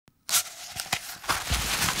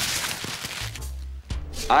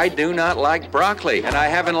I do not like broccoli, and I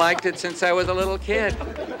haven't liked it since I was a little kid.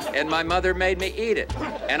 And my mother made me eat it.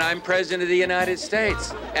 And I'm president of the United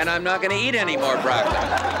States, and I'm not going to eat any more broccoli.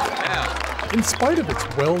 Now, in spite of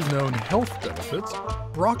its well-known health benefits,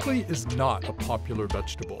 broccoli is not a popular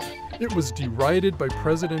vegetable. It was derided by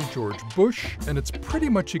President George Bush, and it's pretty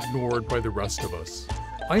much ignored by the rest of us.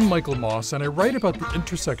 I'm Michael Moss, and I write about the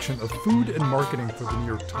intersection of food and marketing for the New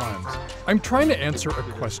York Times. I'm trying to answer a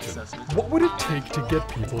question. What would it take to get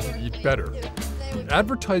people to eat better? The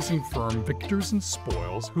advertising firm Victors and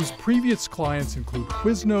Spoils, whose previous clients include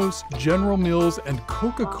Quiznos, General Mills, and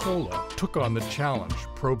Coca-Cola, took on the challenge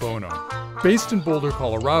pro bono. Based in Boulder,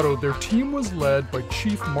 Colorado, their team was led by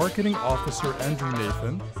Chief Marketing Officer Andrew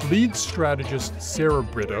Nathan, lead strategist Sarah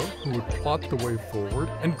Brito, who would plot the way forward,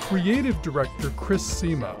 and creative director Chris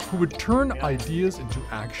Sema, who would turn ideas into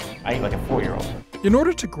action. I eat like a 4-year-old. In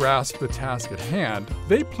order to grasp the task at hand,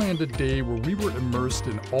 they planned a day where we were immersed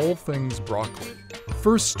in all things broccoli.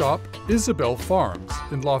 First stop, Isabel Farms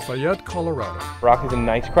in Lafayette, Colorado. Broccoli's a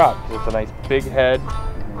nice crop. It's a nice big head.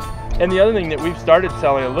 And the other thing that we've started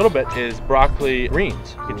selling a little bit is broccoli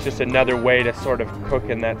greens. It's just another way to sort of cook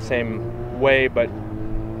in that same way, but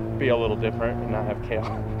be a little different and not have kale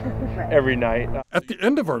every night. At the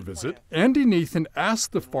end of our visit, Andy Nathan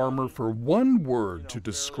asked the farmer for one word to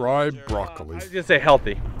describe broccoli. I'd just say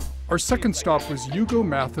healthy. Our second stop was Hugo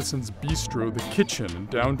Matheson's Bistro, The Kitchen, in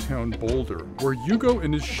downtown Boulder, where Hugo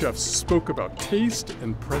and his chefs spoke about taste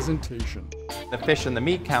and presentation. The fish and the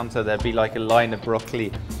meat counter, there'd be like a line of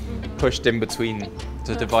broccoli pushed in between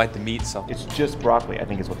to divide the meats up. It's just broccoli, I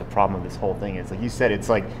think, is what the problem of this whole thing is. Like you said, it's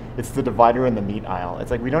the divider in the meat aisle. It's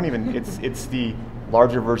like we don't even, it's the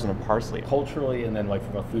larger version of parsley. Culturally, and then like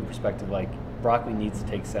from a food perspective, like broccoli needs to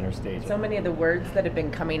take center stage. So many of the words that have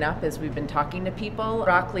been coming up as we've been talking to people,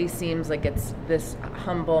 broccoli seems like it's this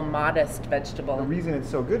humble, modest vegetable. The reason it's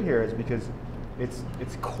so good here is because it's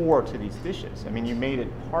core to these dishes. I mean, you made it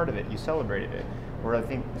part of it, you celebrated it. Where I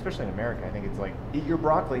think, especially in America, I think it's like, eat your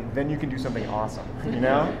broccoli, then you can do something awesome, you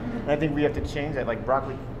know? And I think we have to change that, like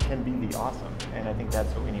broccoli can be the awesome, and I think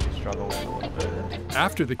that's what we need to struggle with a little bit.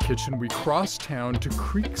 After the kitchen, we crossed town to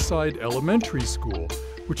Creekside Elementary School,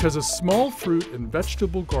 which has a small fruit and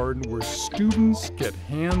vegetable garden where students get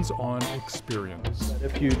hands-on experience.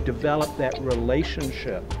 If you develop that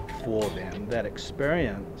relationship for them, that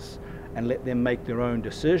experience, and let them make their own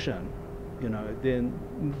decision, you know, then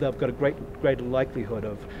they've got a greater likelihood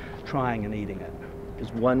of trying and eating it.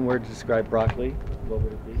 Just one word to describe broccoli, what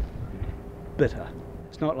would it be? Bitter.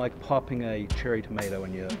 It's not like popping a cherry tomato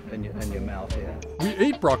in your mouth here. We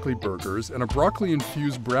ate broccoli burgers and a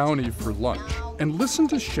broccoli-infused brownie for lunch, and listened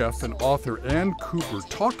to chef and author Ann Cooper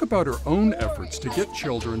talk about her own efforts to get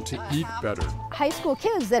children to eat better. High school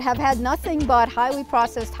kids that have had nothing but highly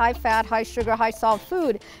processed, high fat, high sugar, high salt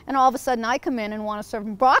food, and all of a sudden I come in and want to serve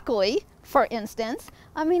them broccoli, for instance.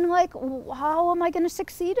 I mean, like, how am I going to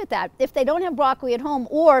succeed at that? If they don't have broccoli at home,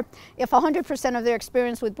 or if 100% of their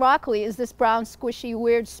experience with broccoli is this brown, squishy,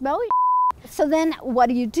 weird, smelly. So then what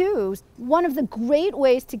do? One of the great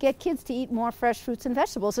ways to get kids to eat more fresh fruits and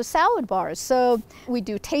vegetables are salad bars. So we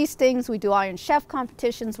do tastings, we do Iron Chef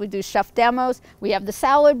competitions, we do chef demos, we have the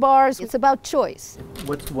salad bars. It's about choice.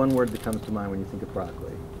 What's one word that comes to mind when you think of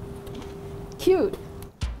broccoli? Cute.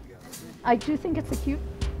 I do think it's a cute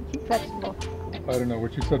vegetable. I don't know,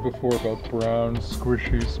 what you said before about brown,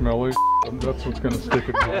 squishy, smelly, that's what's going to stick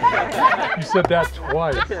in my mind. You said that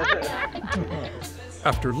twice.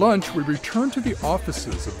 After lunch, we returned to the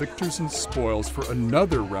offices of Victors and Spoils for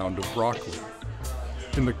another round of broccoli.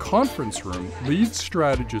 In the conference room, lead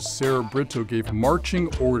strategist Sarah Brito gave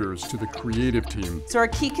marching orders to the creative team. So our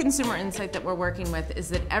key consumer insight that we're working with is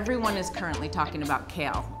that everyone is currently talking about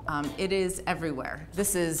kale. It is everywhere.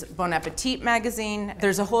 This is Bon Appetit magazine.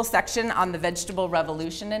 There's a whole section on the vegetable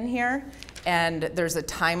revolution in here, and there's a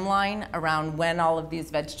timeline around when all of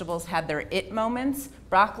these vegetables had their it moments.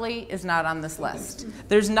 Broccoli is not on this list.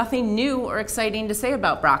 There's nothing new or exciting to say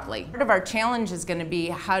about broccoli. Part of our challenge is going to be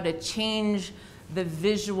how to change the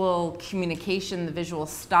visual communication, the visual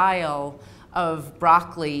style of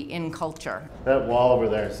broccoli in culture. That wall over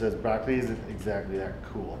there says broccoli isn't exactly that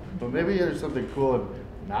cool. But maybe there's something cool in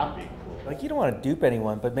not being cool. Like, you don't want to dupe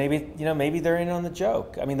anyone, but maybe, you know, maybe they're in on the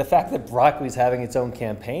joke. I mean, the fact that broccoli's having its own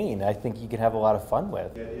campaign, I think you could have a lot of fun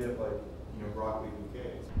with. The idea of, like, you know, broccoli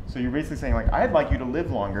bouquets. So you're basically saying, like, I'd like you to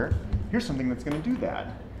live longer. Here's something that's going to do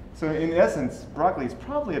that. So in essence, broccoli is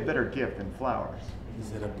probably a better gift than flowers.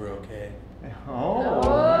 Is it a brocade? Oh! A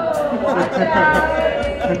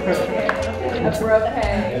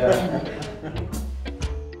brocade. Yeah.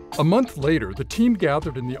 A month later, the team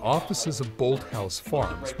gathered in the offices of Bolthouse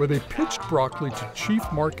Farms, where they pitched broccoli to Chief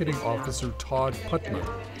Marketing Officer Todd Putman.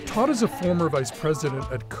 Todd is a former vice president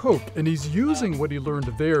at Coke, and he's using what he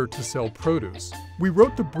learned there to sell produce. We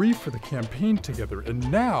wrote the brief for the campaign together,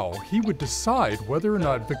 and now he would decide whether or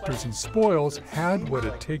not Victor's and Spoils had what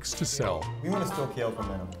it takes to sell. We want to steal kale from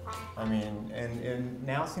them. I mean, and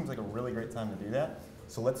now seems like a really great time to do that,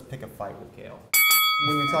 so let's pick a fight with kale.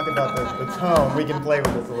 When we talk about the tone, we can play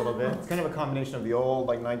with this a little bit. It's kind of a combination of the old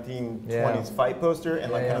 1920s fight poster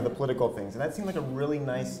and kind of the political things. And that seemed like a really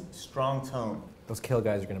nice, strong tone. Those kale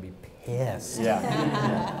guys are going to be pissed.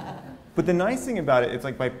 Yeah. But the nice thing about it, it's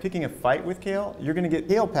like by picking a fight with kale, you're going to get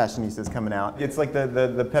kale passionistas coming out. It's like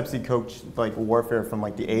the Pepsi Coke warfare from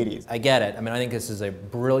the 80s. I get it. I mean, I think this is a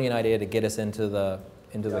brilliant idea to get us into the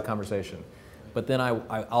conversation. But then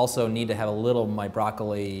I also need to have a little of my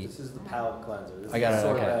broccoli. This is the palate cleanser. This I got it,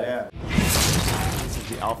 okay. Yeah. This is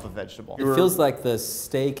the alpha vegetable. It feels like the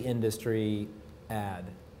steak industry ad.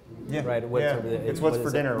 Yeah, right. It's what's for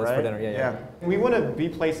dinner, right? What's for dinner, yeah. We want to be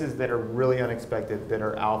places that are really unexpected, that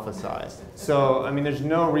are alpha sized. So, I mean, there's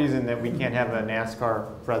no reason that we can't have a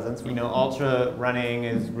NASCAR presence. You know, ultra running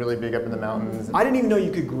is really big up in the mountains. I didn't even know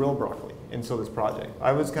you could grill broccoli until this project.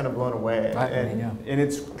 I was kind of blown away, and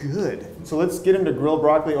it's good. So let's get him to grill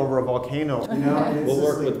broccoli over a volcano. You know? We'll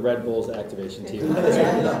work with Red Bull's activation team.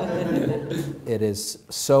 It is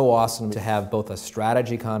so awesome to have both a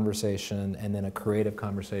strategy conversation and then a creative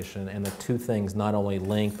conversation, and the two things not only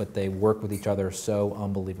link, but they work with each other so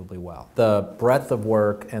unbelievably well. The breadth of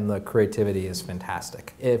work and the creativity is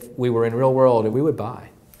fantastic. If we were in real world, we would buy.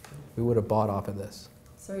 We would have bought off of this.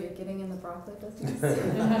 So you're getting in the broccoli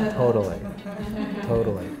business?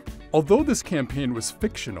 Totally. Although this campaign was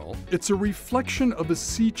fictional, it's a reflection of a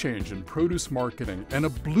sea change in produce marketing and a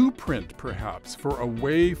blueprint, perhaps, for a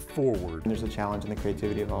way forward. There's a challenge in the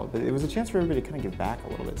creativity of all of it. It was a chance for everybody to kind of give back a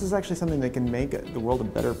little bit. This is actually something that can make the world a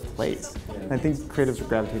better place. And I think creatives will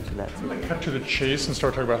gravitate to that too. Cut to the chase and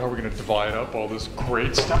start talking about how we're going to divide up all this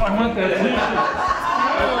great stuff. I want that.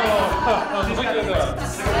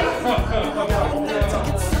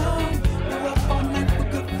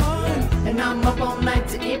 And I'm up all night.